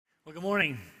Well, good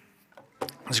morning.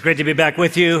 It's great to be back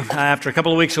with you after a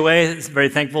couple of weeks away. It's very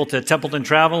thankful to Templeton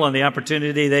Travel and the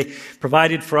opportunity they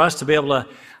provided for us to be able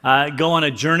to go on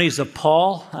a Journeys of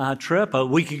Paul trip. A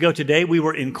week ago today, we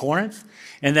were in Corinth,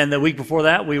 and then the week before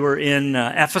that, we were in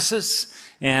Ephesus.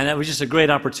 And it was just a great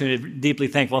opportunity, deeply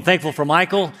thankful. I'm thankful for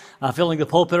Michael filling the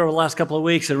pulpit over the last couple of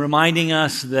weeks and reminding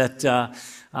us that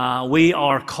we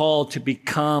are called to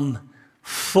become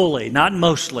fully, not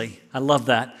mostly, I love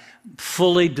that,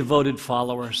 fully devoted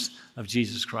followers of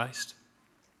Jesus Christ.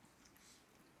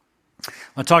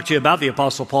 I'll talk to you about the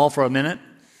Apostle Paul for a minute,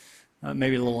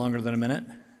 maybe a little longer than a minute.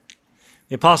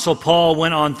 The Apostle Paul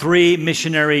went on 3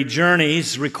 missionary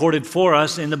journeys recorded for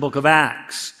us in the book of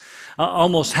Acts.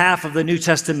 Almost half of the New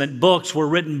Testament books were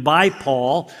written by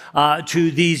Paul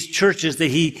to these churches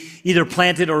that he either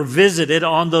planted or visited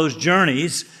on those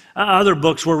journeys. Other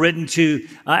books were written to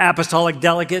apostolic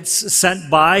delegates sent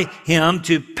by him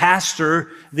to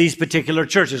pastor these particular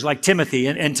churches, like Timothy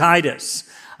and Titus.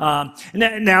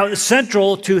 Now,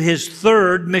 central to his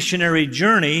 3rd missionary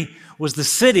journey was the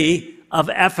city of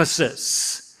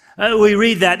Ephesus. We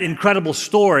read that incredible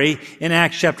story in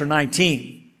Acts chapter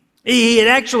 19. He had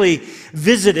actually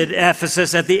visited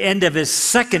Ephesus at the end of his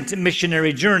 2nd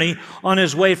missionary journey on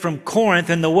his way from Corinth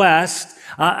in the west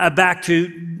back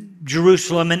to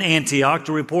Jerusalem and Antioch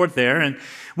to report there. And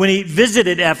when he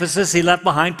visited Ephesus, he left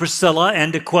behind Priscilla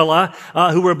and Aquila,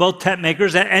 who were both tent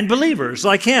makers and believers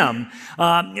like him.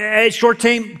 A short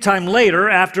time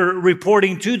later, after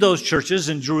reporting to those churches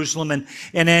in Jerusalem and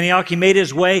Antioch, he made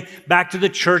his way back to the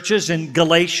churches in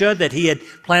Galatia that he had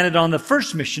planted on the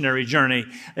 1st missionary journey.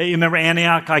 You remember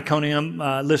Antioch, Iconium,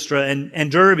 Lystra,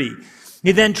 and Derbe.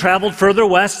 He then traveled further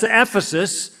west to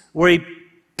Ephesus, where he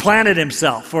planted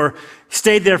himself or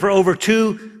stayed there for over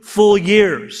 2 full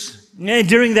years. And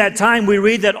during that time, we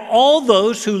read that all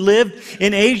those who lived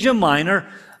in Asia Minor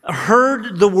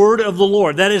heard the word of the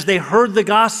Lord. That is, they heard the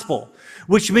gospel,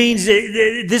 which means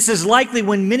this is likely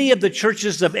when many of the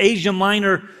churches of Asia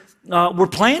Minor were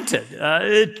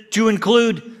planted, to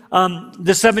include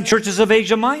the 7 churches of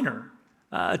Asia Minor,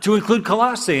 to include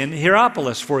Colossae and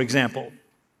Hierapolis, for example.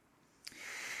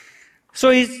 So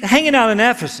he's hanging out in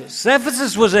Ephesus.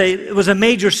 Ephesus was a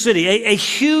major city, a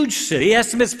huge city.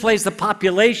 Estimates place the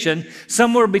population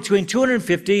somewhere between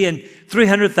 250 and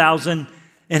 300,000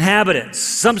 inhabitants.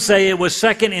 Some say it was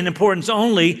second in importance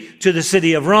only to the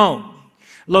city of Rome.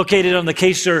 Located on the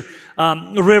Caesar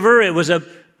River, it was a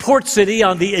port city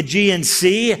on the Aegean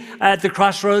Sea at the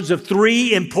crossroads of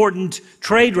 3 important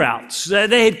trade routes.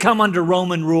 They had come under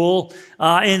Roman rule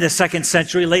in the 2nd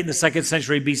century, late in the 2nd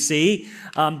century BC.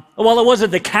 While it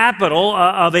wasn't the capital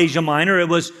of Asia Minor, it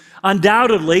was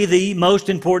undoubtedly the most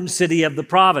important city of the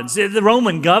province. The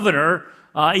Roman governor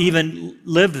even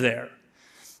lived there.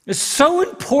 So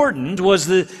important was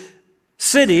the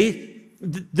city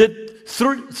that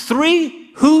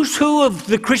 3 who's who of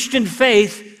the Christian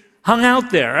faith hung out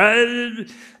there.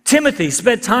 Timothy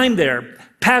spent time there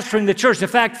pastoring the church. In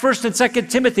fact, 1st and 2nd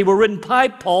Timothy were written by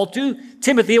Paul to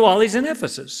Timothy while he's in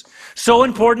Ephesus. So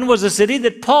important was the city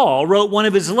that Paul wrote one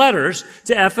of his letters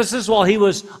to Ephesus while he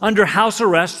was under house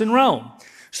arrest in Rome.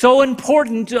 So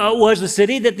important was the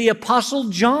city that the Apostle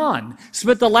John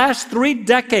spent the last 3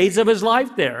 decades of his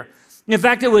life there. In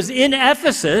fact, it was in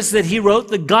Ephesus that he wrote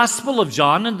the Gospel of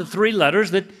John and the 3 letters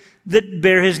that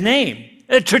bear his name.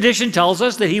 Tradition tells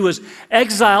us that he was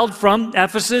exiled from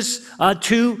Ephesus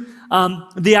to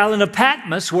the island of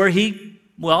Patmos, where he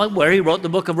wrote the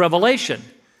book of Revelation.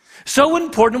 So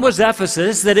important was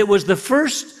Ephesus that it was the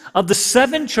first of the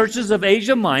 7 churches of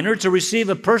Asia Minor to receive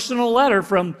a personal letter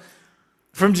from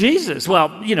Jesus.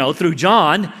 Well, through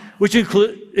John, which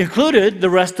included the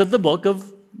rest of the book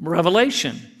of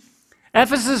Revelation.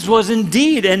 Ephesus was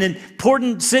indeed an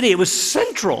important city. It was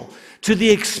central to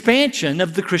the expansion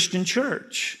of the Christian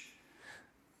church.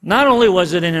 Not only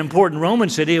was it an important Roman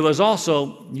city, it was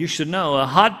also, you should know, a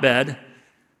hotbed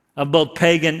of both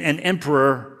pagan and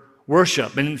emperor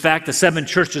worship. And in fact, the 7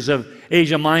 churches of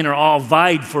Asia Minor all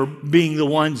vied for being the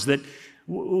ones that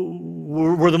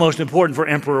were the most important for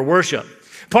emperor worship.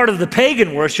 Part of the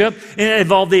pagan worship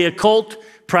involved the occult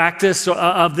practice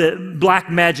of the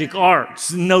black magic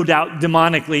arts, no doubt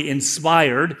demonically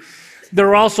inspired. There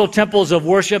were also temples of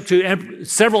worship to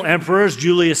several emperors,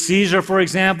 Julius Caesar, for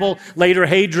example, later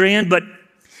Hadrian, but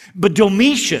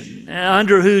Domitian,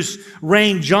 under whose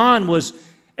reign John was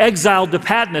exiled to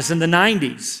Patmos in the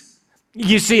 90s.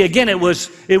 You see, again, it was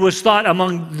thought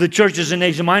among the churches in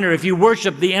Asia Minor, if you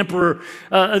worshiped the emperor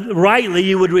rightly,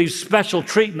 you would receive special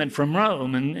treatment from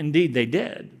Rome, and indeed they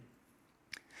did.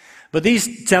 But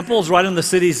these temples right on the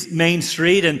city's main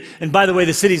street, and by the way,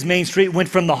 the city's main street went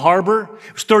from the harbor.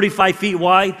 It was 35 feet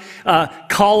wide,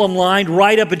 column lined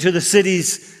right up into the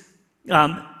city's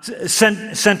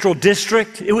central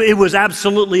district. It was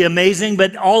absolutely amazing,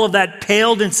 but all of that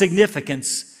paled in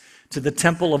significance to the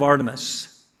temple of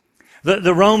Artemis.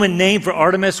 The Roman name for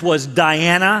Artemis was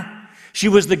Diana. She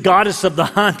was the goddess of the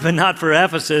hunt, but not for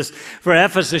Ephesus. For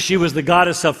Ephesus, she was the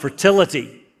goddess of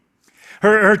fertility.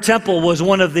 Her temple was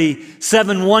one of the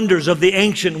 7 wonders of the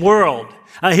ancient world.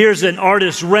 Here's an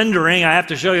artist's rendering. I have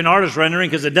to show you an artist's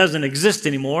rendering because it doesn't exist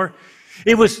anymore.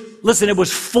 It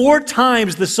was 4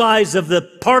 times the size of the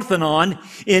Parthenon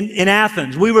in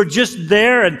Athens. We were just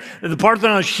there, and the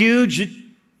Parthenon is huge,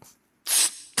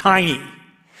 tiny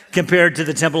compared to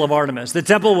the Temple of Artemis. The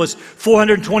temple was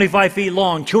 425 feet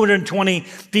long, 220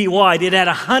 feet wide. It had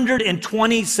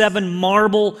 127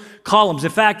 marble columns.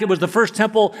 In fact, it was the first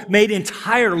temple made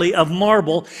entirely of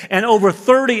marble, and over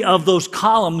 30 of those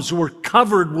columns were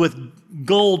covered with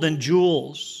gold and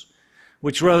jewels,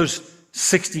 which rose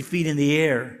 60 feet in the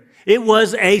air. It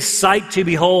was a sight to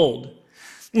behold.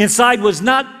 Inside was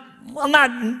not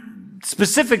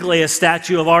specifically a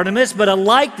statue of Artemis, but a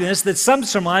likeness that some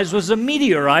surmised was a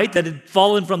meteorite that had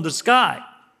fallen from the sky.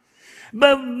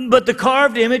 But the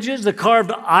carved images, the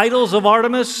carved idols of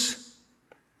Artemis,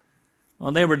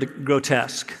 well, they were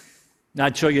grotesque. Now,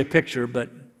 I'd show you a picture, but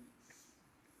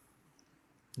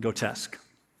grotesque.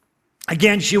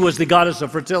 Again, she was the goddess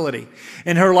of fertility,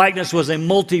 and her likeness was a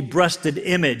multi-breasted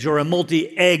image or a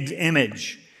multi-egged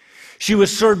image. She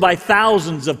was served by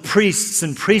thousands of priests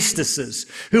and priestesses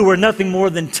who were nothing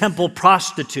more than temple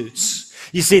prostitutes.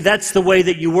 You see, that's the way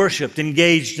that you worshiped,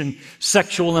 engaged in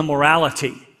sexual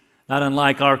immorality. Not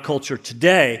unlike our culture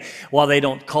today. While they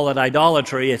don't call it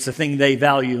idolatry, it's the thing they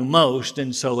value most,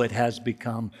 and so it has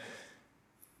become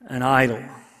an idol.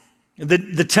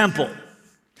 The temple,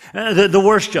 the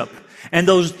worship, and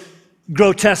those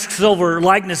grotesque silver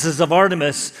likenesses of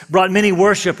Artemis brought many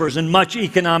worshipers and much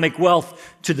economic wealth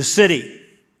to the city.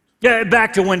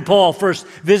 Back to when Paul first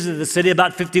visited the city,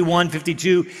 about 51,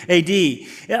 52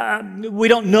 AD. We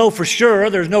don't know for sure.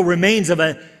 There's no remains of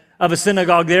a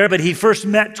synagogue there, but he first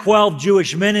met 12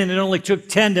 Jewish men, and it only took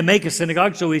 10 to make a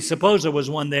synagogue, so we suppose there was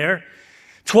one there.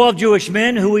 12 Jewish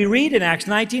men who we read in Acts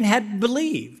 19 had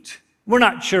believed. We're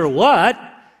not sure what,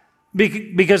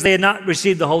 because they had not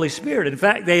received the Holy Spirit. In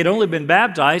fact, they had only been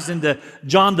baptized into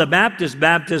John the Baptist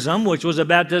baptism, which was a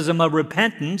baptism of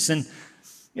repentance and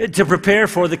to prepare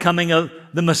for the coming of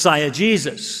the Messiah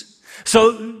Jesus.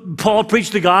 So Paul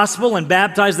preached the gospel and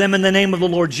baptized them in the name of the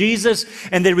Lord Jesus,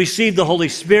 and they received the Holy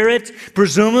Spirit.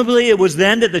 Presumably, it was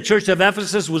then that the church of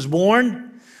Ephesus was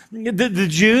born. The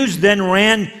Jews then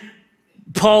ran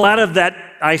Paul out of that,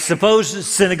 I suppose,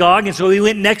 synagogue, and so he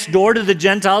went next door to the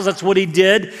Gentiles. That's what he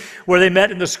did, where they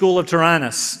met in the school of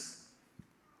Tyrannus.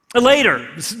 Later,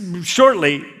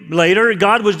 shortly later,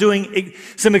 God was doing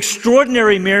some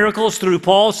extraordinary miracles through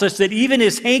Paul, such that even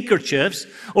his handkerchiefs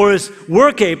or his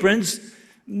work aprons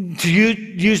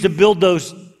used to build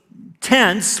those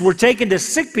tents were taken to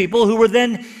sick people who were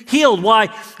then healed. Why?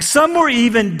 Some were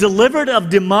even delivered of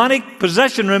demonic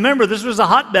possession. Remember, this was a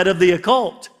hotbed of the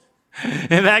occult.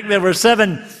 In fact, there were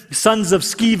 7 sons of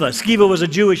Sceva. Sceva was a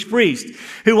Jewish priest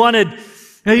who wanted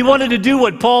to do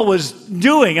what Paul was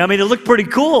doing. I mean, it looked pretty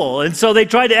cool. And so they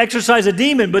tried to exorcise a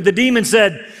demon, but the demon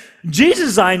said,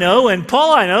 Jesus I know and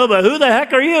Paul I know, but who the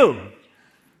heck are you?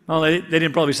 Well, they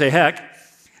didn't probably say heck.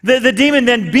 The demon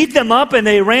then beat them up, and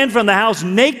they ran from the house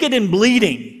naked and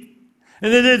bleeding.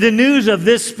 And the news of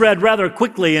this spread rather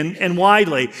quickly and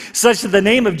widely, such that the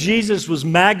name of Jesus was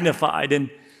magnified and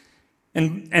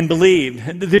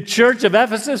believed. The church of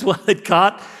Ephesus, well, it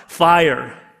caught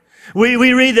fire. We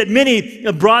read that many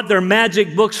brought their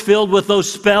magic books filled with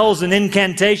those spells and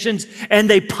incantations, and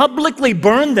they publicly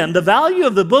burned them. The value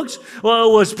of the books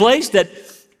was placed at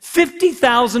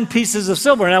 50,000 pieces of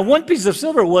silver. Now, one piece of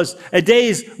silver was a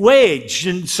day's wage,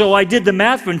 and so I did the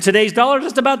math for today's dollar,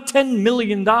 just about $10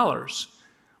 million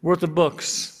worth of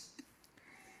books.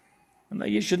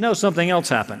 You should know something else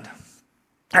happened.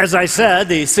 As I said,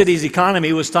 the city's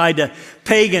economy was tied to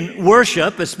pagan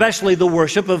worship, especially the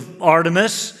worship of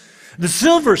Artemis. The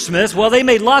silversmiths, well, they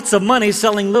made lots of money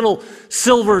selling little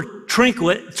silver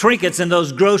trinkets and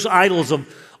those gross idols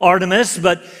of Artemis,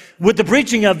 but with the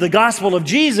preaching of the gospel of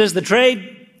Jesus, the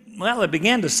trade, well, it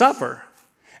began to suffer.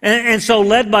 And so,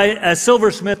 led by a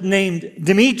silversmith named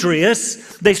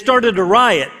Demetrius, they started a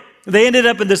riot. They ended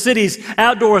up in the city's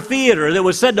outdoor theater that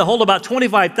was said to hold about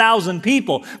 25,000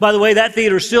 people. By the way, that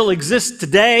theater still exists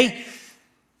today.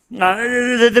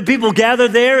 The people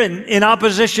gathered there in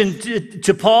opposition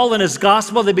to Paul and his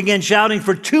gospel. They began shouting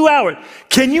for 2 hours.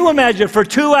 Can you imagine, for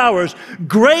 2 hours,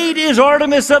 great is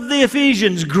Artemis of the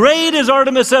Ephesians. Great is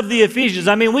Artemis of the Ephesians.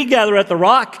 I mean, we gather at the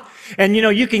Rock, and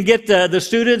you can get the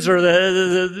students or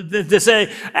to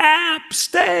say,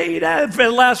 stay.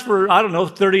 It lasts for,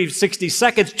 30, 60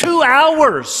 seconds. 2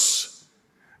 hours.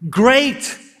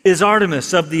 Great is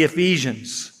Artemis of the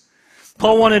Ephesians.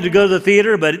 Paul wanted to go to the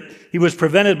theater, but he was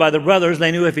prevented by the brothers.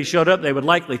 They knew if he showed up, they would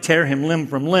likely tear him limb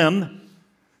from limb.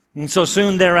 And so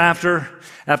soon thereafter,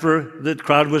 after the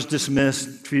crowd was dismissed,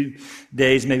 a few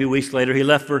days, maybe weeks later, he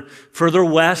left for further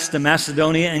west to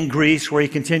Macedonia and Greece, where he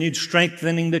continued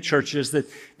strengthening the churches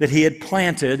that he had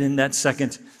planted in that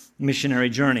second missionary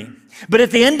journey. But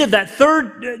at the end of that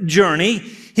third journey,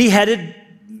 he headed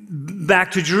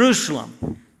back to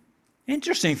Jerusalem.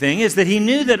 Interesting thing is that he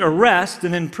knew that arrest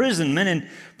and imprisonment and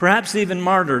perhaps even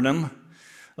martyrdom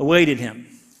awaited him.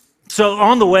 So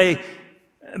on the way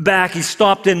back, he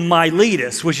stopped in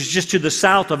Miletus, which is just to the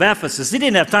south of Ephesus. He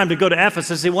didn't have time to go to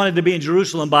Ephesus. He wanted to be in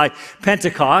Jerusalem by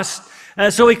Pentecost.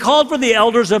 So he called for the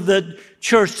elders of the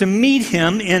church to meet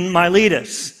him in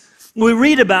Miletus. We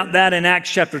read about that in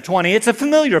Acts chapter 20. It's a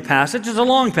familiar passage. It's a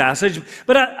long passage,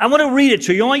 but I want to read it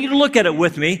to you. I want you to look at it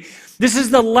with me. This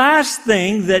is the last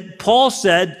thing that Paul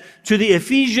said to the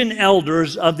Ephesian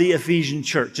elders of the Ephesian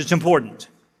church. It's important.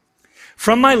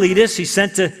 From Miletus, he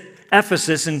sent to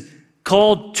Ephesus and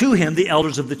called to him the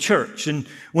elders of the church. And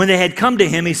when they had come to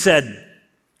him, he said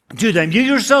to them, you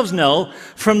yourselves know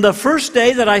from the first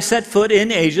day that I set foot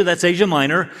in Asia, that's Asia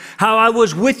Minor, how I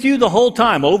was with you the whole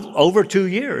time, over 2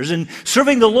 years, and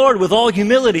serving the Lord with all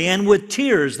humility and with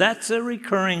tears. That's a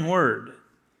recurring word.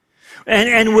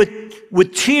 And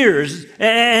with tears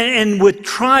and with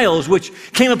trials which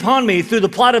came upon me through the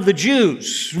plot of the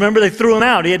Jews. Remember, they threw him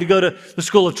out. He had to go to the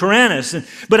school of Tyrannus.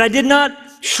 But I did not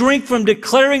shrink from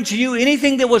declaring to you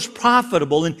anything that was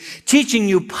profitable and teaching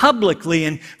you publicly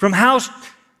and from house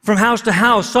to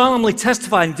house, solemnly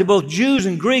testifying to both Jews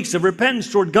and Greeks of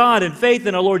repentance toward God and faith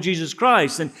in our Lord Jesus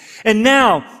Christ. And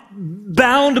now,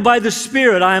 bound by the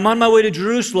Spirit, I am on my way to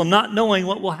Jerusalem, not knowing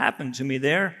what will happen to me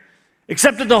there,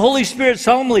 except that the Holy Spirit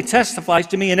solemnly testifies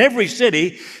to me in every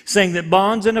city, saying that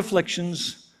bonds and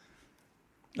afflictions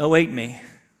await me.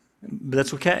 But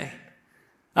that's okay.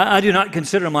 I do not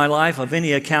consider my life of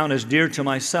any account as dear to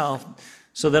myself,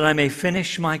 so that I may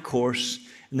finish my course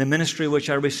in the ministry which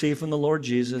I received from the Lord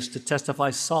Jesus, to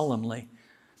testify solemnly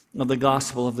of the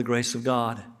gospel of the grace of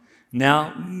God.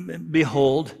 Now,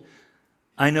 behold,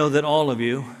 I know that all of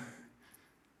you,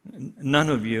 none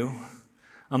of you,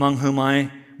 among whom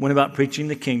I went about preaching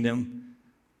the kingdom,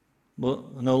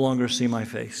 will no longer see my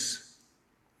face.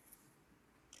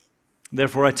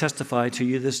 Therefore I testify to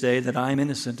you this day that I am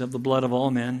innocent of the blood of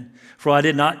all men. For I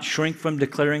did not shrink from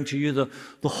declaring to you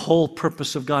the whole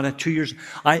purpose of God. In 2 years,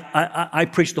 I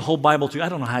preached the whole Bible to you. I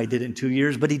don't know how he did it in 2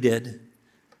 years, but he did.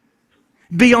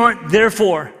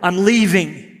 Therefore, I'm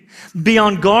leaving. Be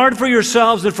on guard for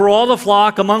yourselves and for all the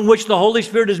flock among which the Holy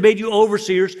Spirit has made you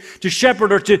overseers, to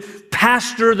shepherd or to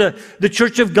pastor the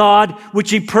church of God,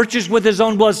 which he purchased with his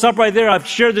own blood. Stop right there. I've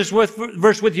shared this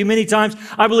verse with you many times.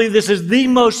 I believe this is the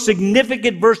most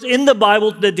significant verse in the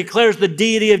Bible that declares the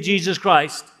deity of Jesus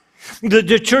Christ.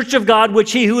 The church of God,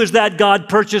 which he who is that God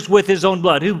purchased with his own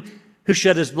blood. Who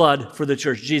shed his blood for the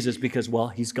church? Jesus, because, well,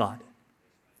 he's God.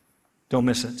 Don't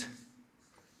miss it.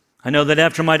 I know that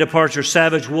after my departure,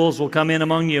 savage wolves will come in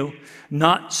among you,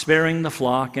 not sparing the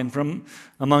flock, and from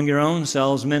among your own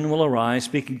selves men will arise,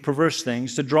 speaking perverse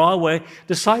things, to draw away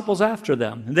disciples after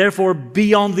them. Therefore,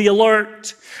 be on the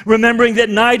alert, remembering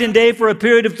that night and day for a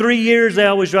period of 3 years, I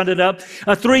always round it up,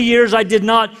 3 years I did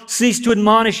not cease to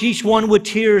admonish each one with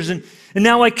tears, and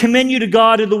now I commend you to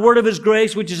God and the word of his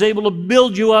grace, which is able to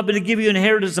build you up and to give you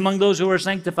inheritance among those who are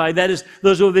sanctified, that is,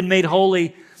 those who have been made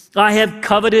holy. I have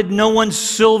coveted no one's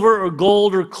silver or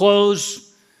gold or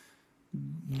clothes.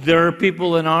 There are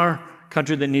people in our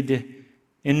country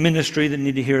in ministry that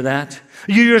need to hear that.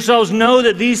 You yourselves know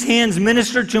that these hands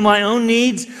ministered to my own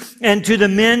needs and to the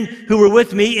men who were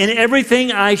with me in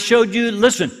everything I showed you.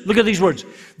 Listen, look at these words.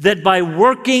 That by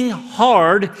working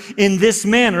hard in this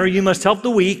manner, you must help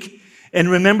the weak, and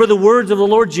remember the words of the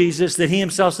Lord Jesus, that he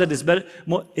himself said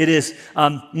it is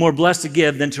more blessed to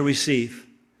give than to receive.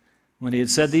 When he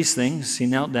had said these things, he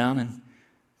knelt down and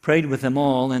prayed with them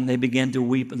all, and they began to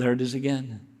weep. There it is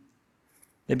again.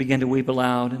 They began to weep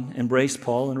aloud and embraced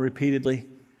Paul and repeatedly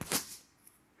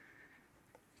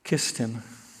kissed him,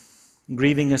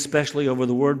 grieving especially over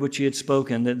the word which he had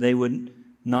spoken, that they would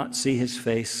not see his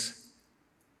face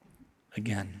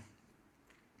again.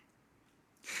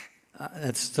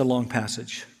 That's a long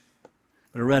passage.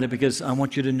 But I read it because I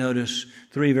want you to notice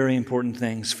three very important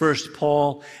things. First,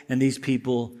 Paul and these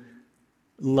people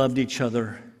loved each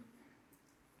other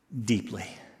deeply.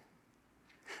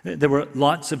 There were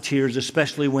lots of tears,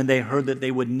 especially when they heard that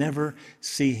they would never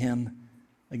see him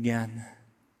again.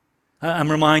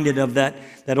 I'm reminded of that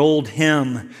old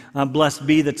hymn, "Blessed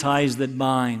be the ties that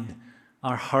bind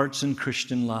our hearts in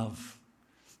Christian love."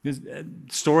 The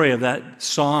story of that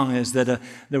song is that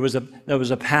there was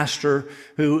a pastor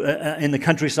who in the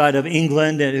countryside of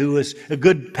England, and who was a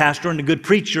good pastor and a good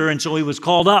preacher, and so he was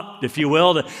called up, if you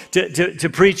will, to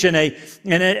preach in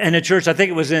a church. I think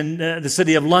it was in the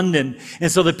city of London.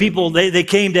 And so the people they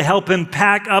came to help him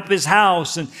pack up his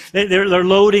house, and they're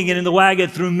loading it in the wagon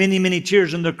through many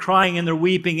tears, and they're crying and they're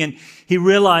weeping, and he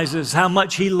realizes how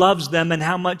much he loves them and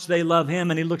how much they love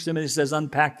him, and he looks at them and he says,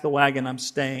 "Unpack the wagon, I'm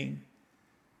staying."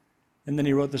 And then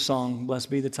he wrote the song, "Blessed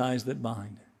be the ties that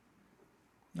bind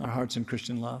our hearts in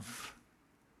Christian love."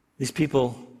 These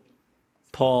people,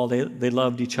 Paul, they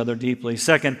loved each other deeply.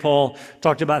 Second, Paul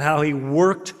talked about how he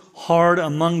worked hard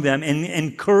among them and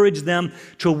encouraged them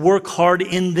to work hard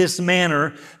in this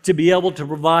manner to be able to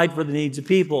provide for the needs of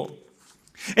people.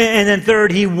 And then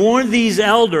third, he warned these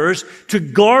elders to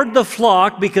guard the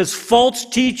flock because false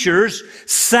teachers,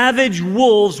 savage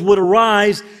wolves, would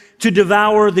arise to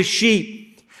devour the sheep.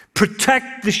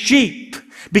 Protect the sheep,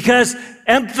 because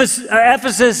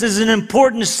Ephesus is an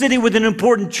important city with an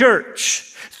important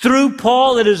church. Through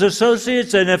Paul and his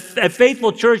associates, and a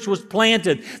faithful church was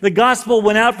planted. The gospel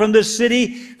went out from this city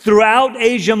throughout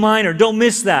Asia Minor. Don't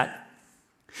miss that.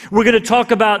 We're going to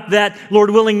talk about that,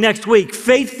 Lord willing, next week.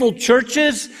 Faithful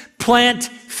churches plant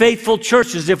faithful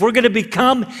churches. If we're going to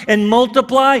become and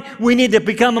multiply, we need to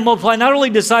become and multiply not only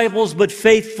disciples, but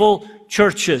faithful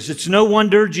churches. It's no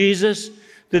wonder Jesus,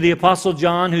 to the Apostle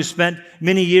John, who spent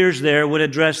many years there, would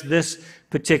address this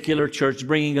particular church,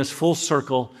 bringing us full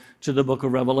circle to the book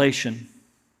of Revelation.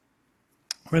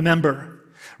 Remember,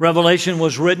 Revelation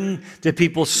was written to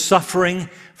people suffering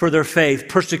for their faith.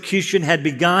 Persecution had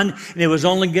begun, and it was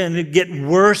only going to get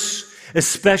worse,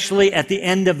 especially at the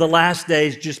end of the last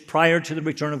days, just prior to the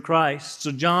return of Christ.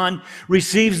 So John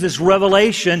receives this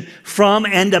revelation from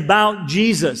and about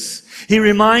Jesus. He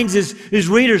reminds his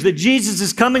readers that Jesus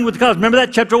is coming with the clouds. Remember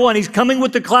that chapter 1? He's coming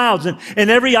with the clouds, and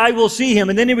every eye will see him.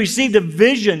 And then he received a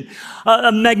vision,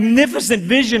 a magnificent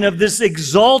vision of this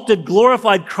exalted,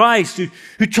 glorified Christ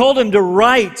who told him to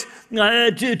write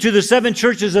to the seven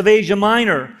churches of Asia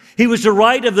Minor. He was to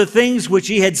write of the things which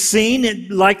he had seen,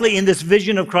 likely in this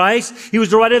vision of Christ. He was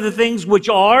to write of the things which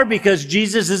are, because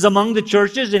Jesus is among the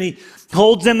churches, and he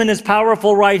holds them in his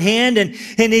powerful right hand, and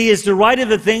he is to write of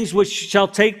the things which shall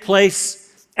take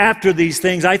place after these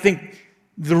things. I think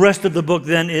the rest of the book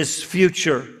then is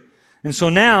future. And so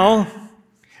now,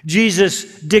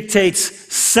 Jesus dictates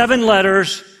 7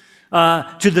 letters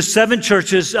to the 7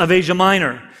 churches of Asia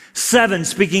Minor. 7,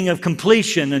 speaking of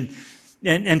completion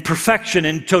and perfection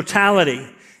and totality.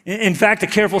 In fact, a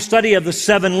careful study of the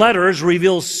 7 letters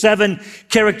reveals 7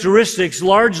 characteristics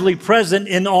largely present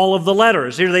in all of the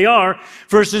letters. Here they are.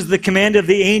 First is the command of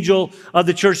the angel of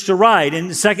the church to write.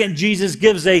 And second, Jesus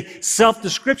gives a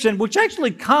self-description, which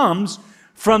actually comes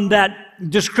from that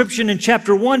description in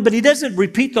chapter 1, but he doesn't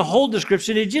repeat the whole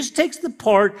description. He just takes the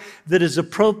part that is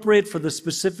appropriate for the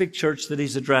specific church that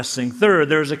he's addressing. Third,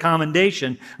 there's a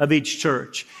commendation of each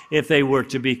church, if they were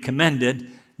to be commended,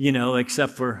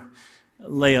 except for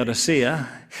Laodicea.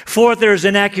 Fourth, there's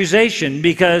an accusation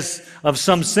because of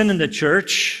some sin in the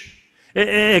church,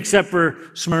 except for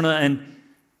Smyrna and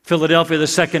Philadelphia, the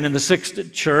 2nd and the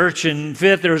 6th church. And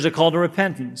fifth, there's a call to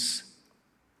repentance.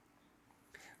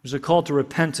 There's a call to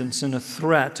repentance and a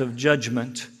threat of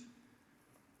judgment.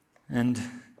 And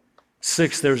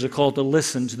sixth, there's a call to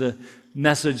listen to the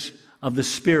message of the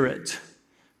Spirit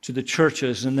to the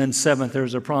churches. And then seventh,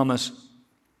 there's a promise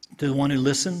to the one who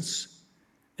listens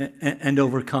and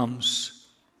overcomes.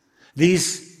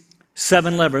 These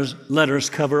 7 letters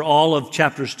cover all of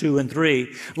chapters 2 and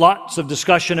 3. Lots of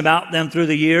discussion about them through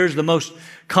the years. The most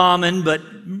common,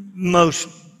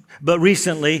 but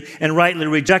recently and rightly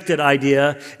rejected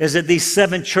idea is that these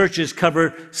 7 churches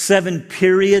cover 7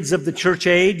 periods of the church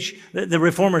age. The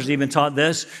Reformers even taught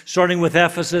this, starting with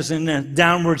Ephesus and a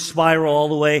downward spiral all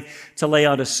the way to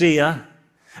Laodicea.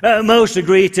 Most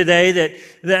agree today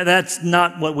that that's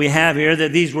not what we have here,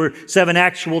 that these were 7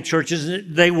 actual churches.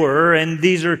 They were, and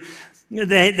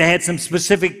they had some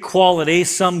specific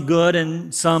qualities, some good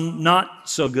and some not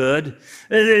so good.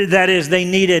 That is, they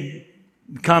needed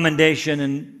commendation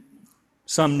and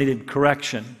some needed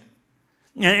correction.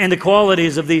 And the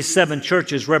qualities of these 7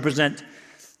 churches represent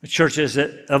churches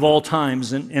of all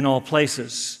times and in all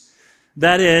places.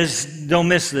 That is, don't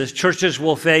miss this, churches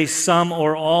will face some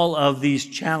or all of these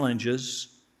challenges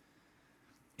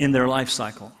in their life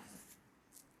cycle.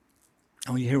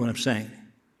 Oh, you hear what I'm saying?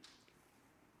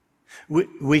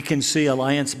 We can see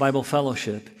Alliance Bible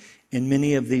Fellowship in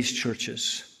many of these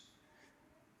churches.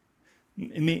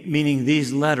 Meaning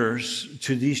these letters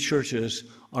to these churches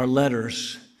are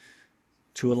letters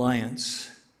to Alliance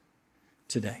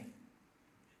today.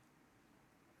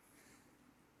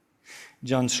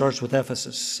 John starts with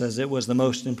Ephesus, says it was the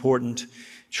most important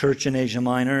church in Asia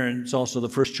Minor, and it's also the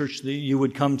first church that you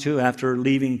would come to after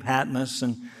leaving Patmos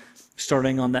and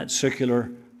starting on that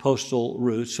circular postal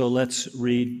route. So let's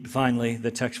read finally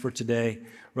the text for today.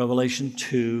 Revelation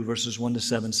 2, verses 1 to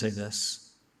 7 say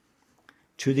this.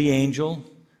 To the angel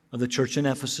of the church in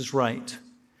Ephesus write,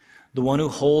 the one who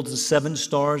holds the 7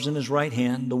 stars in his right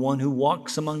hand, the one who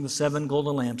walks among the 7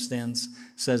 golden lampstands,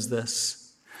 says this.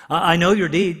 I know your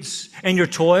deeds and your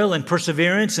toil and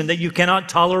perseverance, and that you cannot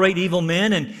tolerate evil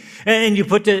men, and you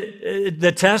put to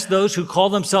the test those who call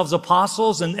themselves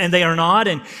apostles, and they are not,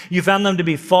 and you found them to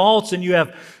be false, and you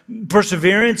have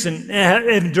perseverance and have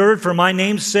endured for my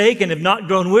name's sake and have not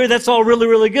grown weary. That's all really,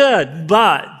 really good.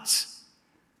 But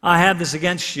I have this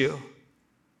against you,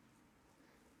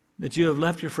 that you have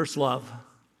left your first love.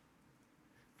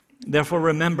 Therefore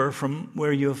remember from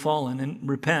where you have fallen and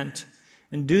repent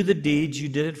and do the deeds you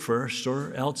did at first,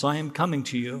 or else I am coming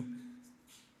to you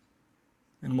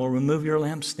and will remove your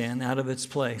lampstand out of its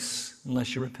place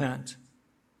unless you repent.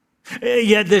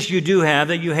 Yet this you do have,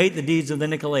 that you hate the deeds of the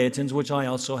Nicolaitans, which I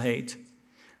also hate.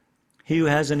 He who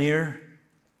has an ear,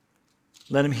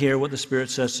 let him hear what the Spirit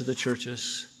says to the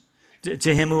churches.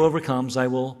 To him who overcomes, I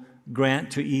will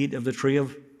grant to eat of the tree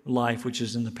of life, which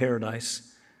is in the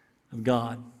paradise of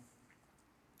God.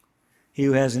 He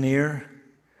who has an ear,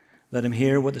 let him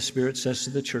hear what the Spirit says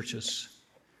to the churches.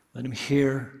 Let him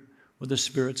hear what the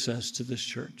Spirit says to this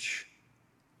church.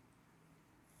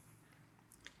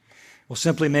 We'll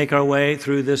simply make our way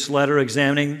through this letter,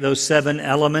 examining those 7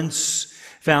 elements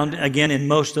found again in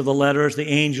most of the letters. The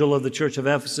angel of the church of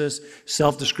Ephesus,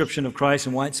 self-description of Christ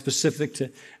and why it's specific to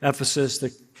Ephesus,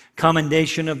 the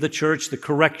commendation of the church, the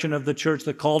correction of the church,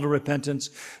 the call to repentance,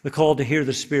 the call to hear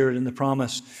the Spirit, and the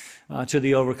promise to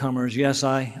the overcomers. Yes,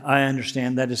 I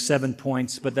understand that is 7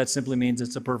 points, but that simply means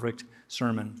it's a perfect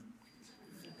sermon.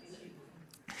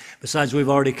 Besides, we've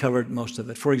already covered most of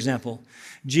it. For example,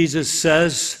 Jesus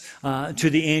says to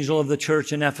the angel of the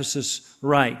church in Ephesus,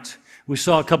 write. We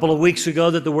saw a couple of weeks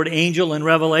ago that the word angel in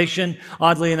Revelation,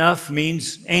 oddly enough,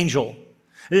 means angel.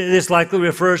 This likely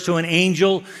refers to an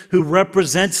angel who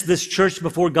represents this church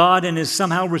before God and is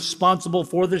somehow responsible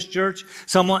for this church.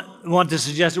 Some want to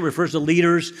suggest it refers to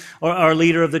leaders or our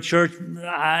leader of the church.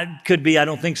 Could be, I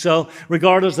don't think so.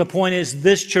 Regardless, the point is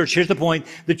this church, here's the point,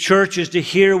 the church is to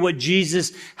hear what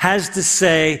Jesus has to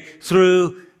say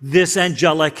through this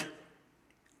angelic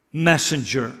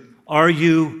messenger. Are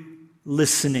you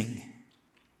listening?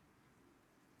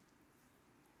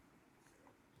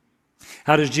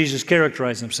 How does Jesus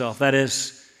characterize himself? That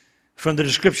is, from the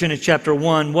description in chapter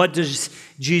 1, what does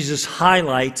Jesus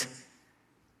highlight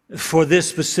for this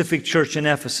specific church in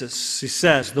Ephesus? He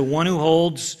says, the one who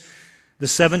holds the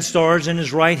 7 stars in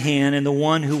his right hand and the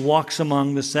one who walks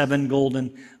among the 7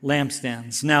 golden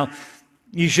lampstands. Now,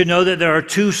 you should know that there are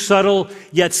 2 subtle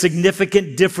yet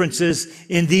significant differences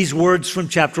in these words from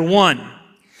chapter 1.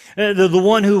 The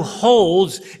one who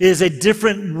holds is a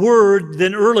different word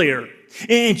than earlier.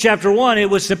 In chapter 1, it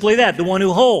was simply that, the one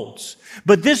who holds.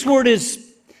 But this word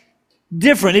is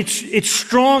different. It's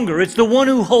stronger. It's the one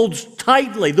who holds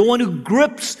tightly, the one who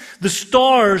grips the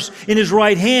stars in his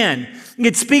right hand.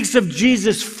 It speaks of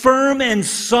Jesus' firm and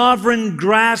sovereign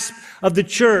grasp of the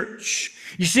church.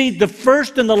 You see, the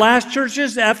first and the last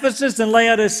churches, Ephesus and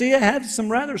Laodicea, had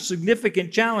some rather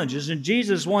significant challenges, and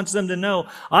Jesus wants them to know,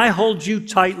 I hold you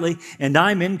tightly and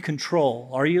I'm in control.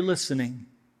 Are you listening?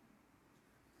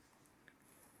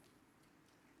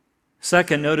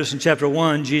 Second, notice in chapter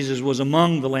 1, Jesus was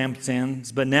among the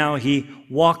lampstands, but now he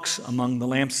walks among the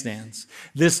lampstands.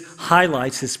 This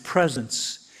highlights his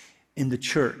presence in the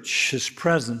church, his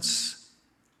presence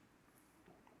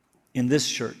in this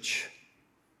church.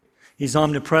 He's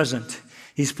omnipresent.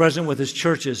 He's present with his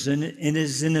churches and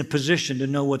is in a position to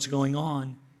know what's going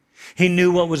on. He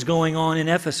knew what was going on in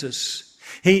Ephesus.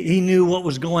 He knew what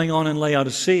was going on in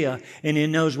Laodicea, and he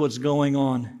knows what's going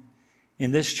on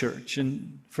in this church.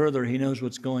 And further, he knows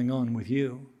what's going on with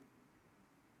you.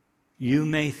 You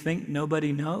may think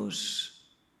nobody knows.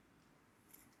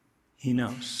 He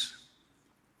knows.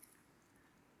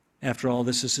 After all,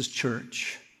 this is his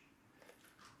church,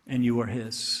 and you are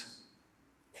his.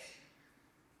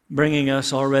 Bringing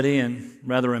us already, and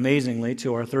rather amazingly,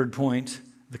 to our third point,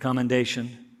 the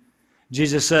commendation.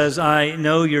 Jesus says, I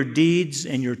know your deeds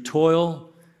and your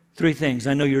toil. Three things.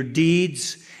 I know your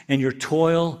deeds and your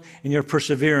toil and your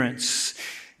perseverance.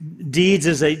 Deeds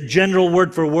is a general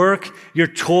word for work. Your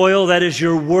toil, that is,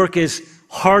 your work is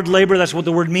hard labor. That's what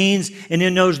the word means. And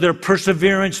it knows their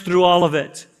perseverance through all of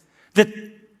it.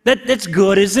 That's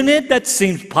good, isn't it? That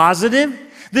seems positive.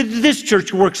 This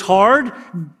church works hard,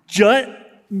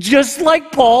 just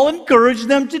like Paul encouraged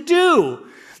them to do.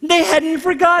 They hadn't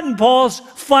forgotten Paul's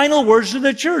final words to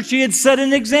the church. He had set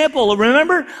an example,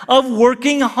 remember, of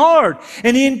working hard.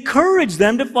 And he encouraged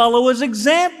them to follow his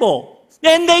example.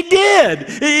 And they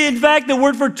did. In fact, the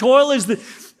word for toil is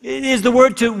the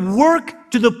word to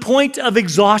work to the point of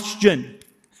exhaustion.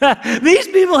 These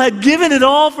people had given it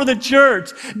all for the church,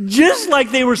 just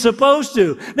like they were supposed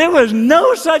to. There was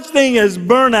no such thing as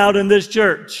burnout in this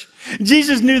church.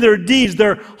 Jesus knew their deeds,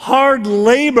 their hard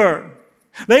labor.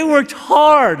 They worked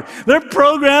hard. Their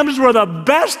programs were the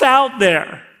best out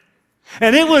there.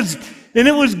 And it was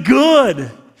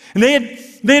good. And they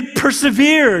had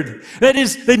persevered. That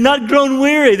is, they'd not grown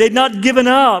weary. They'd not given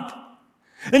up.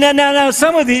 And now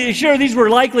some of these were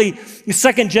likely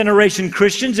second-generation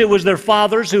Christians. It was their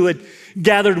fathers who had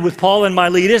gathered with Paul in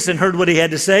Miletus and heard what he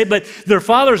had to say, but their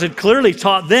fathers had clearly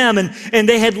taught them, and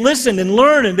they had listened and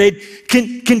learned, and they'd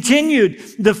continued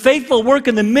the faithful work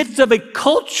in the midst of a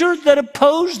culture that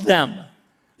opposed them.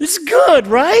 This is good,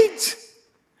 right?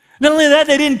 Not only that,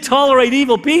 they didn't tolerate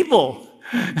evil people.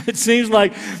 It seems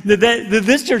like that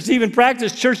this church even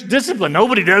practiced church discipline.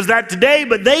 Nobody does that today,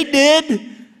 but they did.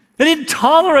 They didn't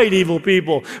tolerate evil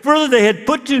people. Further, they had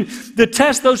put to the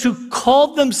test those who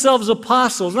called themselves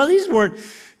apostles. Now,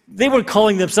 they weren't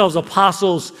calling themselves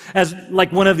apostles as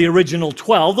like one of the original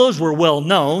 12. Those were well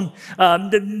known.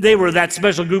 They were that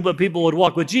special group of people who would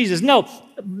walk with Jesus. No,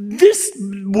 this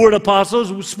word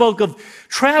apostles spoke of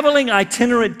traveling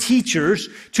itinerant teachers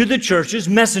to the churches,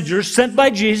 messengers sent by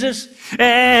Jesus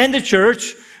and the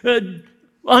church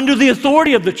under the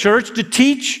authority of the church to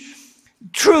teach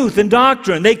truth and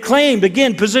doctrine. They claimed,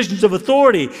 again, positions of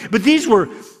authority. But these were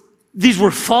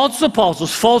false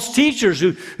apostles, false teachers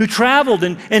who traveled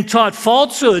and taught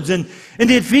falsehoods. And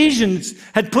the Ephesians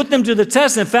had put them to the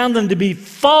test and found them to be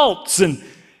false. And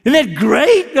isn't that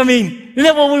great? I mean, isn't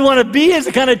that what we want to be as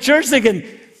the kind of church that can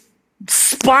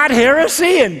spot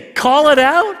heresy and call it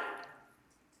out?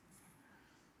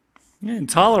 And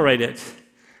tolerate it.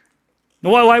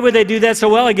 Why would they do that so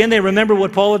well? Again, they remember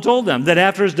what Paul had told them, that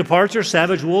after his departure,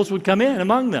 savage wolves would come in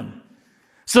among them.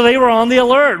 So they were on the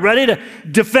alert, ready to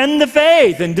defend the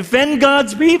faith and defend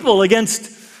God's people against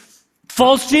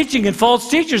false teaching and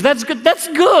false teachers. That's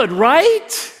good,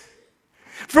 right?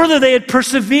 Further, they had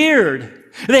persevered.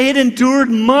 They had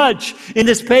endured much in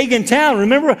this pagan town.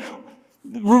 Remember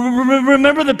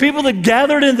the people that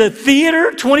gathered in the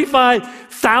theater,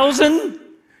 25,000?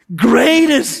 Great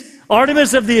as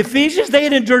Artemis of the Ephesians, they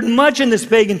had endured much in this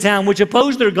pagan town, which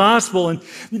opposed their gospel. And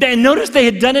notice they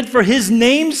had done it for his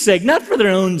name's sake, not for their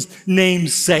own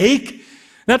name's sake,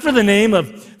 not for the name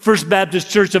of First Baptist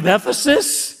Church of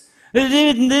Ephesus.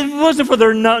 It wasn't for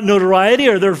their notoriety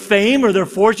or their fame or their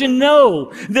fortune.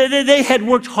 No, they had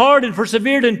worked hard and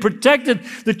persevered and protected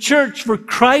the church for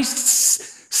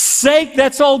Christ's sake.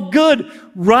 That's all good,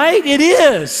 right? It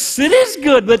is. It is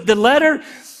good, but the letter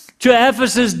to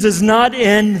Ephesus does not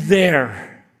end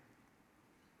there.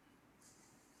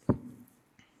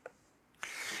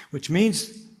 Which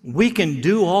means we can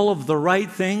do all of the right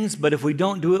things, but if we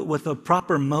don't do it with a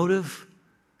proper motive,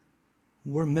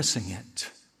 we're missing it.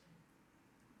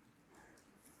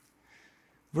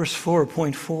 Verse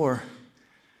 4.4,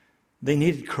 they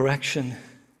needed correction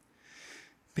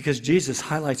because Jesus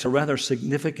highlights a rather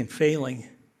significant failing.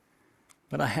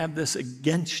 But I have this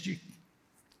against you.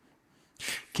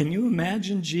 Can you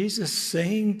imagine Jesus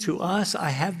saying to us,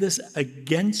 I have this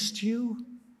against you?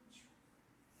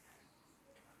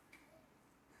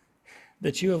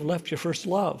 That you have left your first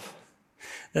love.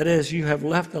 That is, you have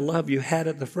left the love you had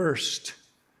at the first.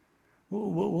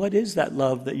 What is that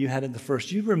love that you had at the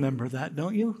first? You remember that,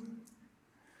 don't you?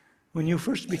 When you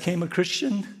first became a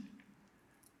Christian?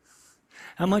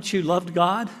 How much you loved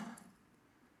God?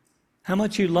 How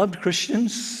much you loved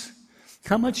Christians?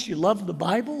 How much you love the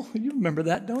Bible? You remember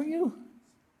that, don't you?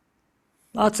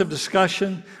 Lots of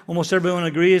discussion. Almost everyone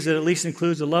agrees that it at least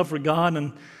includes a love for God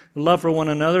and a love for one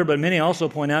another, but many also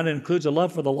point out it includes a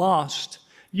love for the lost.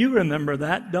 You remember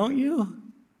that, don't you?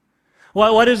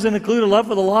 Why does it include a love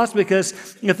for the lost?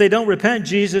 Because if they don't repent,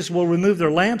 Jesus will remove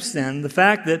their lampstand. The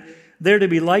fact that they're to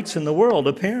be lights in the world,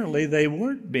 apparently they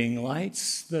weren't being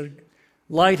lights. The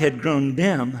light had grown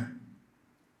dim.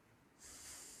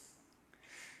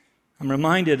 I'm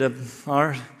reminded of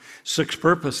our 6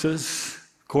 purposes,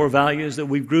 core values that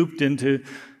we've grouped into.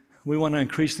 We want to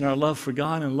increase in our love for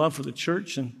God and love for the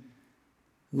church and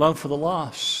love for the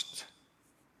lost.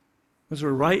 Those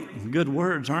are right and good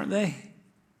words, aren't they?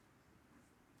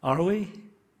 Are we?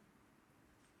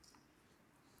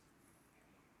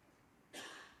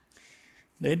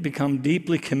 They'd become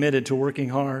deeply committed to working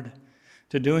hard,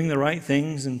 to doing the right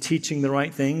things and teaching the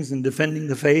right things and defending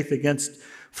the faith against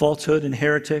falsehood and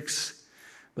heretics.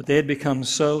 But they had become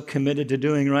so committed to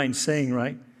doing right and saying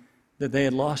right that they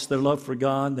had lost their love for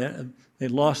God,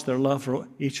 they'd lost their love for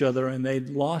each other, and they'd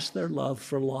lost their love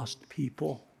for lost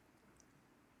people.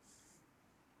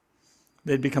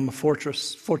 They'd become a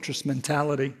fortress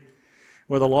mentality,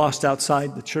 where the lost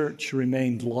outside the church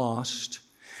remained lost,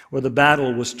 where the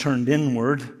battle was turned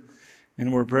inward,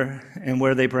 and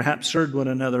where they perhaps served one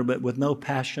another, but with no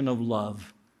passion of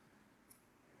love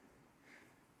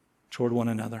toward one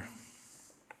another.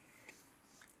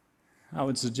 I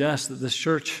would suggest that this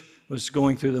church was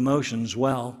going through the motions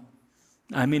well.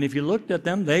 I mean, if you looked at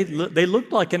them, they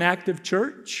looked like an active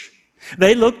church.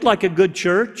 They looked like a good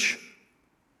church.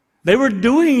 They were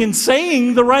doing and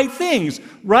saying the right things,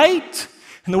 right?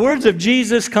 And the words of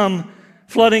Jesus come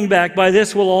flooding back. By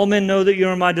this will all men know that you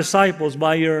are my disciples,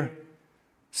 by your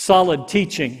solid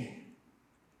teaching,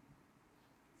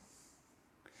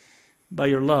 by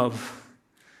your love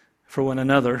for one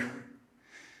another.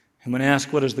 And when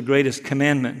asked what is the greatest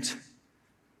commandment,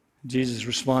 Jesus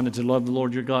responded to love the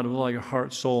Lord your God with all your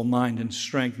heart, soul, mind, and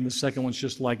strength. And the second one's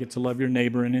just like it, to love your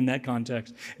neighbor. And in that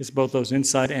context, it's both those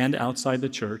inside and outside the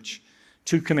church.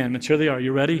 2 commandments. Here they are.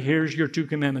 You ready? Here's your 2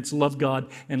 commandments. Love God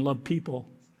and love people.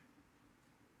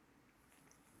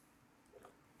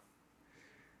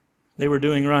 They were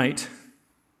doing right.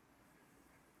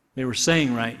 They were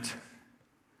saying right.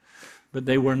 But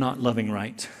they were not loving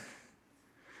right.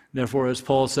 Therefore, as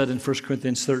Paul said in 1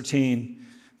 Corinthians 13,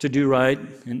 to do right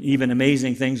and even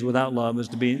amazing things without love is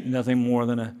to be nothing more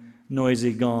than a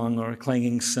noisy gong or a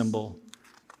clanging cymbal.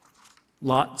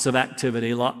 Lots of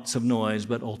activity, lots of noise,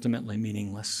 but ultimately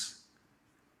meaningless.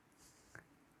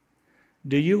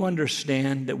 Do you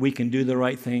understand that we can do the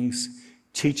right things,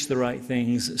 teach the right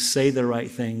things, say the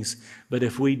right things, but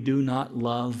if we do not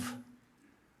love,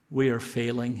 we are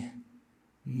failing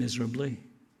miserably?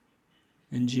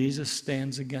 And Jesus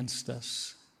stands against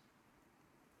us.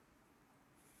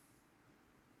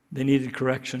 They needed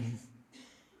correction.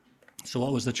 So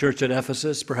what was the church at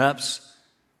Ephesus? Perhaps,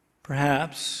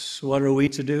 what are we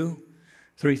to do?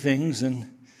 3 things. In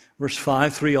verse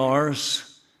 5, 3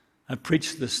 R's. I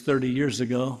preached this 30 years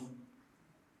ago.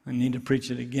 I need to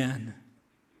preach it again.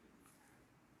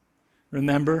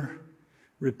 Remember,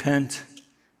 repent,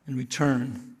 and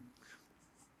return.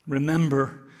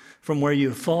 Remember from where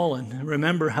you've fallen.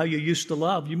 Remember how you used to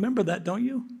love. You remember that, don't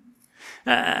you?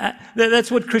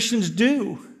 That's what Christians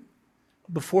do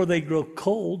before they grow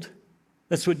cold.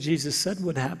 That's what Jesus said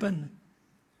would happen.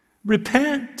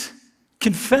 Repent.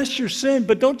 Confess your sin,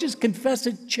 but don't just confess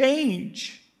it,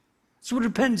 change. That's what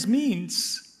repentance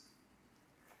means.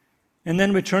 And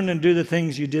then return and do the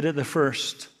things you did at the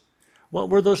first. What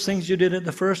were those things you did at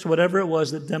the first? Whatever it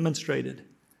was that demonstrated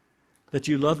that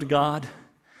you loved God,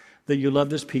 that you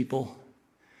loved His people,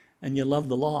 and you loved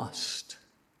the lost.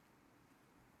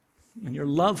 And your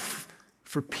love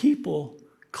for people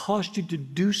caused you to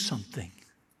do something.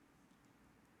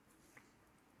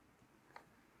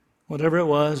 Whatever it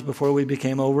was before we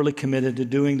became overly committed to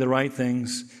doing the right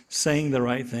things, saying the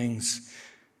right things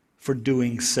for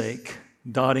doing's sake,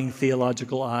 dotting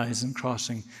theological I's and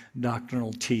crossing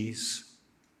doctrinal T's.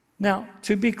 Now,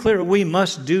 to be clear, we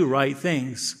must do right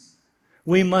things.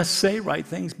 We must say right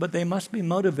things, but they must be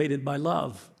motivated by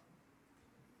love.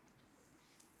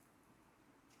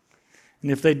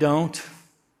 And if they don't,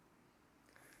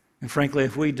 and frankly,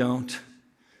 if we don't,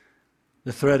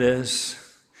 the threat is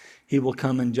He will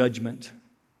come in judgment.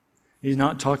 He's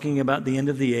not talking about the end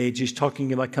of the age. He's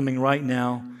talking about coming right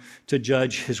now to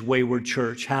judge His wayward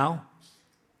church. How?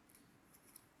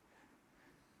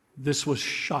 This was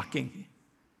shocking.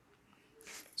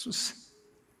 This was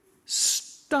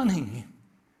stunning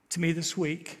to me this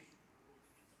week.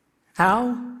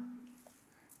 How?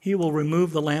 He will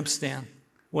remove the lampstand.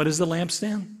 What is the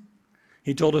lampstand?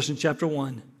 He told us in chapter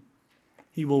 1.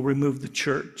 He will remove the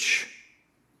church.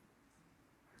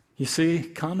 You see,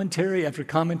 commentary after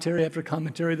commentary after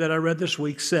commentary that I read this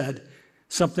week said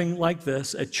something like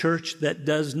this: a church that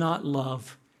does not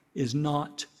love is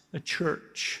not a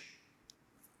church.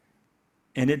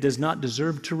 And it does not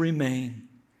deserve to remain,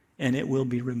 and it will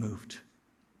be removed.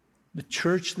 The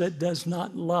church that does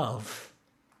not love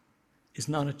is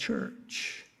not a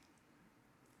church.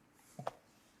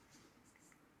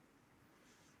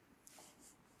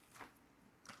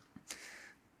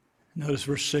 Notice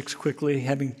verse 6 quickly,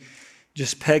 having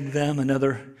just pegged them,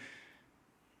 another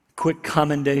quick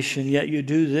commendation. Yet you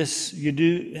do this,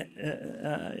 yet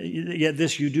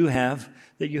this you do have,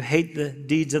 that you hate the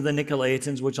deeds of the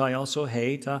Nicolaitans, which I also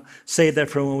hate. I'll save that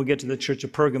for when we get to the church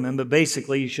of Pergamum, but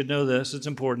basically you should know this, it's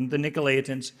important. The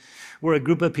Nicolaitans were a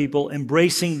group of people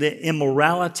embracing the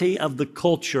immorality of the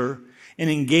culture and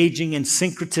engaging in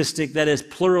syncretistic, that is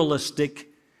pluralistic.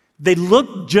 They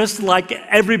look just like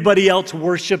everybody else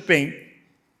worshiping.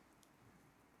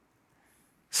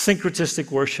 Syncretistic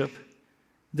worship.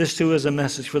 This too is a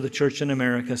message for the church in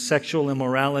America. Sexual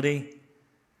immorality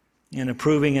and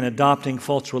approving and adopting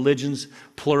false religions.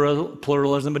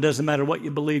 Pluralism. It doesn't matter what you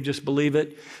believe, just believe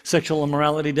it. Sexual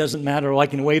immorality doesn't matter. I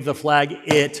can wave the flag.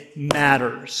 It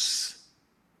matters.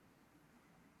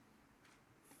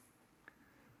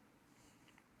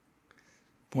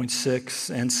 Point 6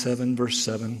 and 7, verse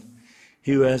 7.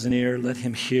 He who has an ear, let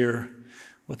him hear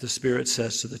what the Spirit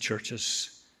says to the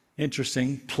churches.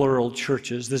 Interesting, plural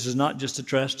churches. This is not just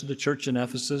addressed to the church in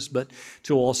Ephesus, but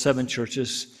to all 7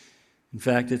 churches. In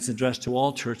fact, it's addressed to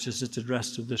all churches. It's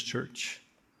addressed to this church.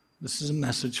 This is a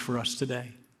message for us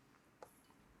today.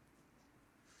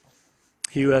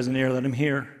 He who has an ear, let him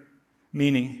hear.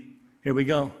 Meaning, here we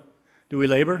go. Do we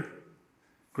labor?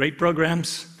 Great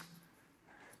programs.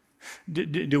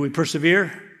 Do we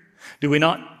persevere? Do we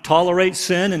not tolerate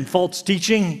sin and false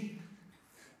teaching?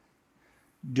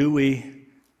 Do we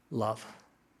love?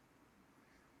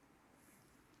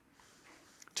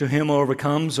 To him who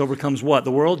overcomes what?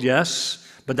 The world? Yes,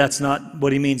 but that's not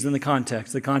what he means in the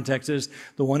context. The context is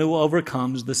the one who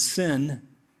overcomes the sin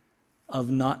of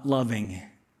not loving.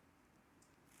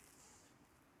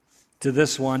 To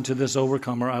this one, to this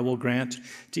overcomer, I will grant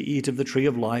to eat of the tree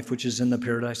of life, which is in the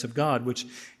paradise of God, which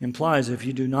implies if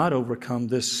you do not overcome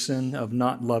this sin of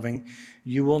not loving,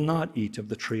 you will not eat of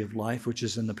the tree of life, which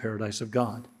is in the paradise of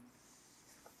God.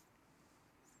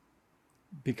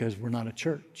 Because we're not a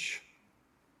church.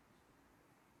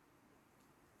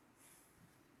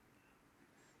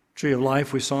 Tree of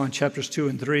life we saw in chapters 2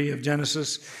 and 3 of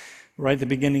Genesis, right at the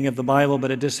beginning of the Bible,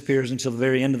 but it disappears until the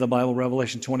very end of the Bible,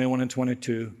 Revelation 21 and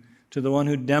 22. To the one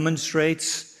who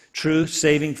demonstrates true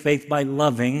saving faith by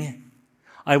loving,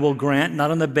 I will grant,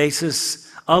 not on the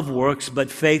basis of works, but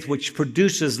faith which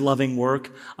produces loving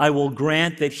work, I will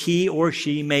grant that he or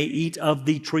she may eat of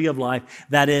the tree of life.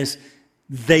 That is,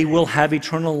 they will have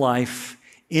eternal life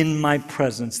in my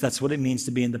presence. That's what it means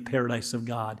to be in the paradise of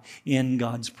God, in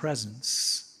God's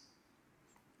presence.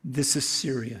 This is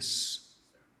serious.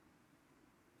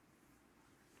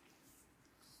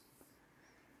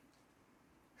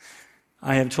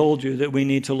 I have told you that we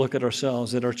need to look at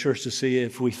ourselves, at our church, to see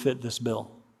if we fit this bill,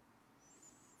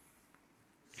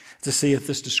 to see if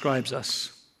this describes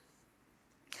us.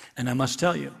 And I must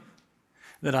tell you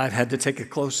that I've had to take a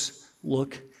close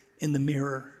look in the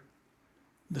mirror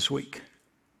this week.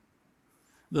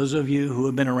 Those of you who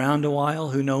have been around a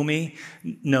while, who know me,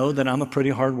 know that I'm a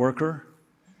pretty hard worker.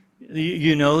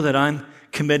 You know that I'm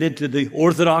committed to the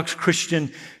Orthodox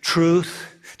Christian truth,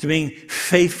 to being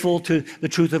faithful to the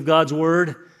truth of God's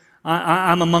Word.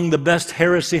 I'm among the best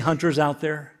heresy hunters out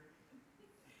there.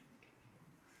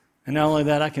 And not only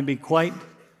that, I can be quite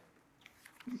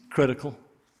critical.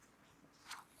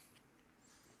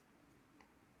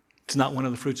 It's not one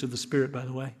of the fruits of the Spirit, by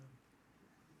the way.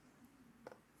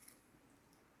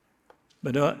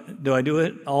 But do I do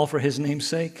it all for His name's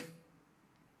sake?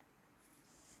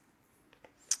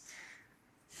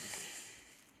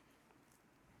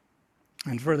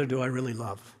 And further, do I really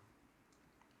love?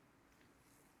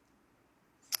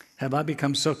 Have I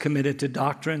become so committed to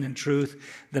doctrine and truth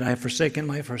that I have forsaken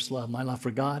my first love, my love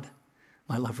for God,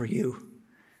 my love for you,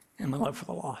 and my love for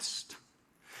the lost?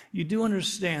 You do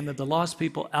understand that the lost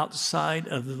people outside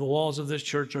of the walls of this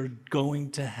church are going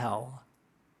to hell.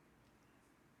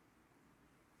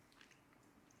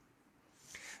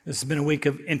 This has been a week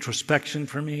of introspection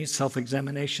for me,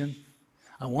 self-examination.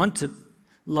 I want to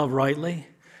love rightly.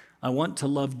 I want to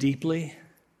love deeply.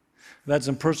 I've had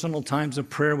some personal times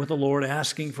of prayer with the Lord,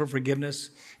 asking for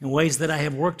forgiveness in ways that I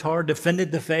have worked hard,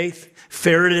 defended the faith,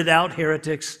 ferreted out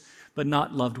heretics, but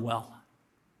not loved well.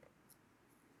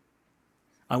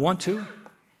 I want to,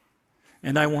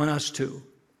 and I want us to.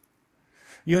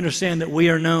 You understand that we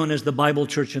are known as the Bible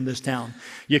church in this town.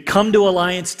 You come to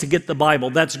Alliance to get the Bible.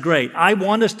 That's great. I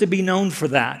want us to be known for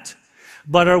that.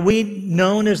 But are we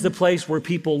known as the place where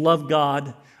people love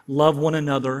God, love one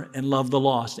another, and love the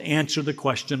lost? Answer the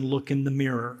question. Look in the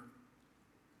mirror.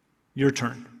 Your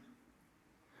turn.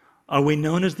 Are we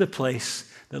known as the place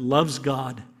that loves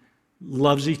God,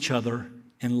 loves each other,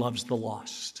 and loves the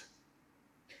lost?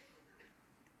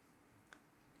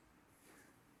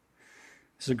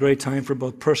 It's a great time for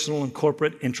both personal and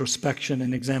corporate introspection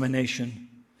and examination.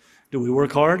 Do we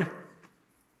work hard?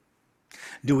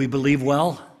 Do we believe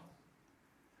well?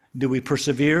 Do we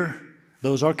persevere?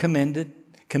 Those are commended.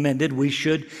 We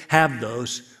should have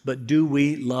those. But do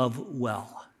we love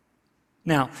well?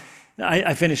 Now,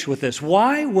 I finish with this.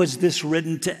 Why was this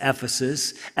written to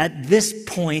Ephesus at this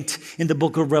point in the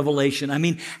book of Revelation? I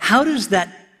mean, how does that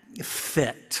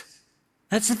fit?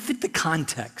 That's to fit the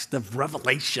context of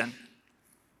Revelation.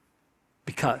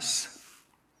 Because,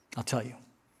 I'll tell you,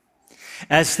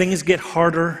 as things get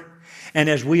harder and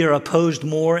as we are opposed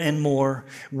more and more,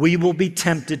 we will be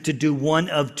tempted to do one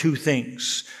of two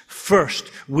things.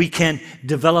 First, we can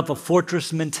develop a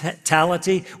fortress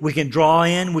mentality. We can draw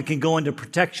in, we can go into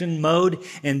protection mode,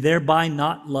 and thereby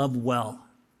not love well.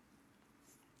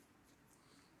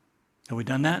 Have we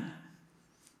done that?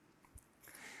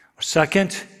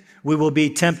 Second, we will be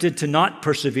tempted to not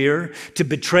persevere, to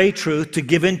betray truth, to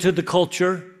give in to the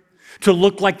culture, to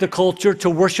look like the culture, to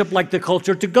worship like the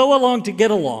culture, to go along to get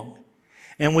along.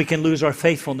 And we can lose our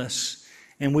faithfulness,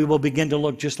 and we will begin to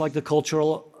look just like the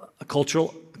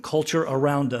culture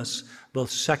around us, both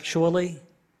sexually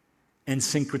and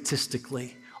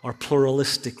syncretistically or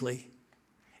pluralistically.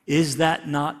 Is that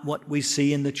not what we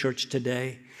see in the church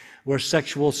today, where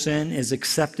sexual sin is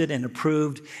accepted and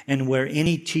approved, and where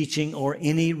any teaching or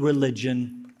any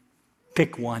religion,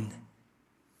 pick one,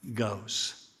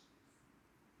 goes?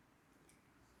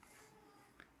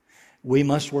 We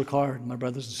must work hard, my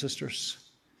brothers and sisters.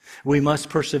 We must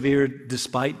persevere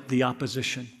despite the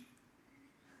opposition.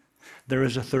 There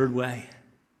is a third way.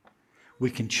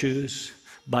 We can choose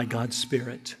by God's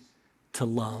Spirit to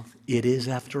love. It is,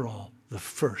 after all, the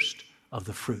first of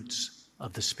the fruits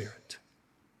of the Spirit.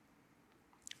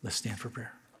 Let's stand for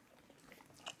prayer.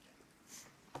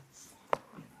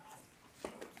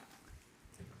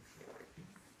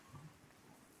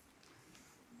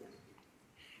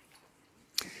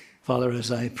 Father,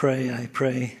 as I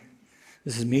pray,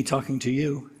 this is me talking to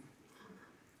you.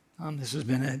 This has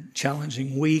been a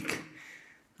challenging week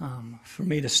for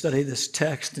me to study this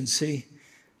text and see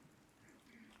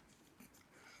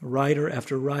writer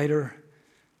after writer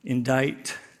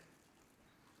indict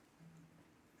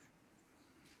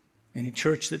any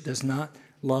church that does not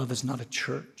love is not a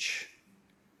church.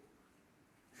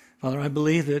 Father, I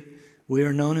believe that we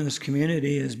are known in this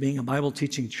community as being a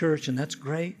Bible-teaching church, and that's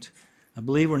great. I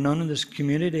believe we're known in this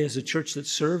community as a church that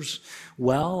serves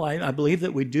well. I believe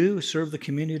that we do serve the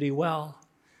community well.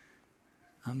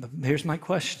 But here's my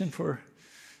question for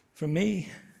me.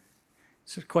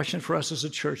 It's a question for us as a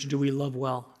church. Do we love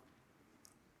well?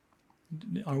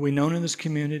 Are we known in this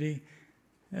community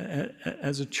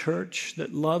as a church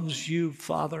that loves you,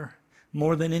 Father,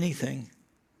 more than anything?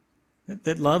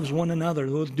 That loves one another.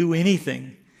 We'll do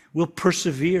anything. We'll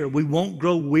persevere. We won't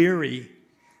grow weary.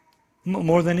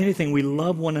 More than anything, we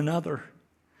love one another.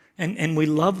 And we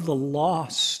love the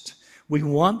lost. We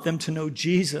want them to know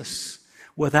Jesus,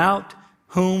 without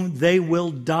whom they will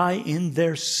die in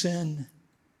their sin.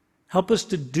 Help us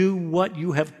to do what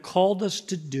you have called us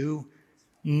to do,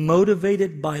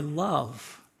 motivated by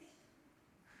love.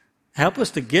 Help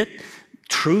us to get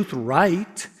truth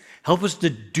right. Help us to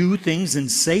do things and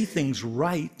say things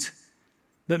right.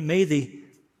 But may the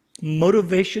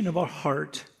motivation of our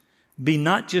heart be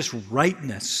not just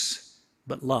rightness,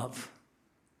 but love.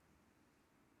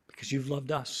 Because you've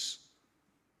loved us.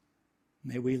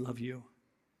 May we love you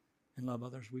and love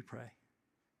others, we pray.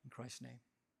 In Christ's name.